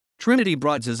Trinity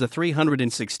Broads is a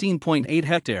 316.8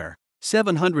 hectare,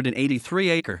 783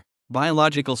 acre,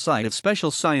 biological site of special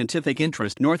scientific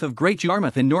interest north of Great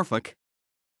Yarmouth in Norfolk.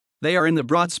 They are in the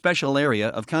Broads Special Area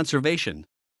of Conservation.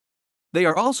 They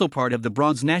are also part of the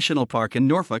Broads National Park in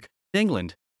Norfolk,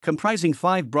 England, comprising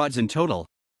 5 broads in total.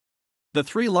 The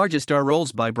 3 largest are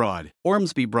Rollesby Broad,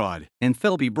 Ormesby Broad, and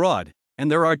Filby Broad,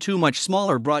 and there are 2 much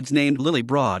smaller broads named Lily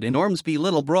Broad and Ormesby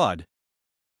Little Broad.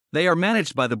 They are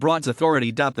managed by the Broads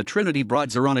Authority.The Trinity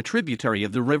Broads are on a tributary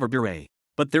of the River Bure,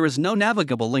 but there is no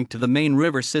navigable link to the main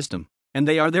river system, and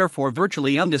they are therefore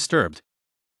virtually undisturbed.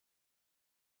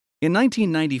 In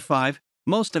 1995,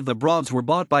 most of the Broads were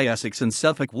bought by Essex and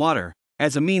Suffolk Water,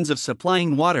 as a means of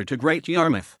supplying water to Great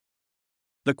Yarmouth.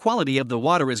 The quality of the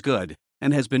water is good,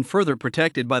 and has been further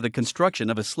protected by the construction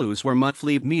of a sluice where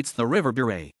Mudfleet meets the River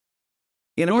Bure.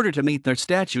 In order to meet their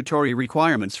statutory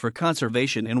requirements for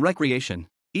conservation and recreation,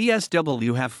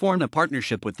 ESW have formed a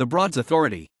partnership with the Broads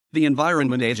Authority, the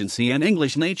Environment Agency and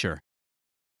English Nature.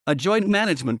 A joint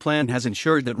management plan has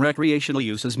ensured that recreational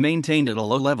use is maintained at a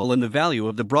low level and the value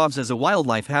of the Broads as a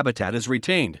wildlife habitat is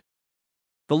retained.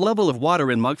 The level of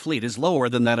water in Mudfleet is lower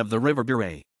than that of the River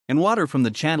Bure, and water from the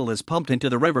channel is pumped into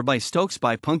the river by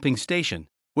Stokesby Pumping Station,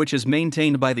 which is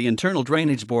maintained by the Internal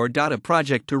Drainage Board. A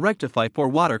project to rectify poor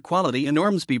water quality in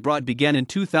Ormesby Broad began in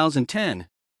 2010.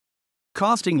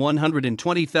 Costing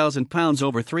 £120,000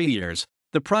 over 3 years,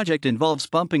 the project involves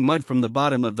pumping mud from the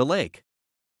bottom of the lake.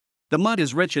 The mud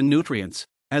is rich in nutrients,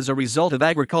 as a result of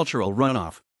agricultural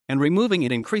runoff, and removing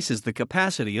it increases the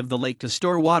capacity of the lake to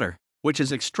store water, which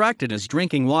is extracted as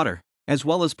drinking water, as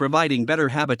well as providing better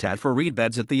habitat for reed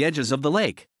beds at the edges of the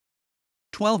lake.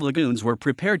 12 lagoons were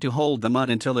prepared to hold the mud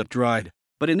until it dried,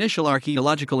 but initial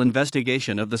archaeological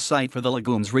investigation of the site for the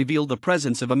lagoons revealed the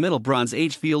presence of a Middle Bronze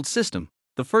Age field system,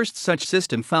 the first such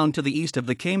system found to the east of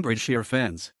the Cambridgeshire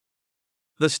Fens.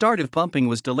 The start of pumping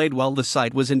was delayed while the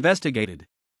site was investigated.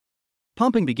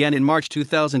 Pumping began in March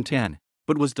 2010,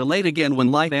 but was delayed again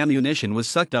when live ammunition was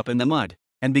sucked up in the mud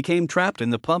and became trapped in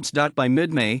the pumps. By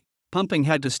mid-May, pumping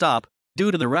had to stop due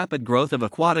to the rapid growth of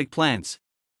aquatic plants.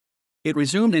 It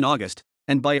resumed in August,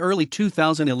 and by early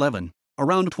 2011,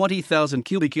 around 20,000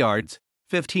 cubic yards,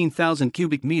 15,000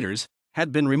 cubic meters,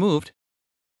 had been removed.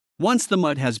 Once the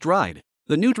mud has dried,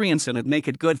 the nutrients in it make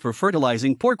it good for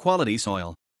fertilizing poor quality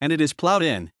soil, and it is plowed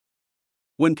in.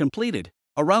 When completed,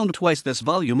 around twice this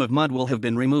volume of mud will have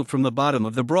been removed from the bottom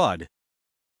of the Broad.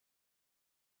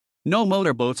 No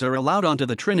motorboats are allowed onto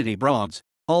the Trinity Broads,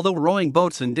 although rowing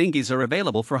boats and dinghies are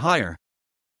available for hire.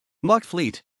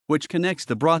 Mudfleet, which connects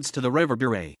the Broads to the River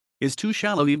Bure, is too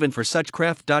shallow even for such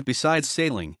craft. Besides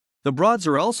sailing, the Broads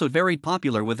are also very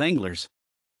popular with anglers.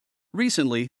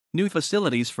 Recently, new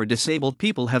facilities for disabled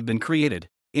people have been created,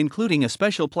 including a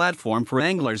special platform for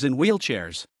anglers in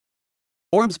wheelchairs.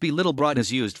 Ormesby Little Broad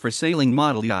is used for sailing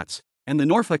model yachts, and the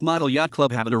Norfolk Model Yacht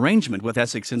Club have an arrangement with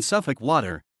Essex and Suffolk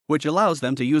Water, which allows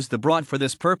them to use the Broad for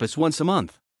this purpose once a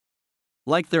month.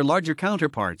 Like their larger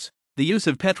counterparts, the use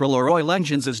of petrol or oil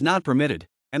engines is not permitted,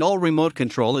 and all remote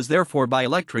control is therefore by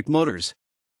electric motors.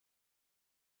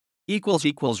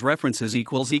 References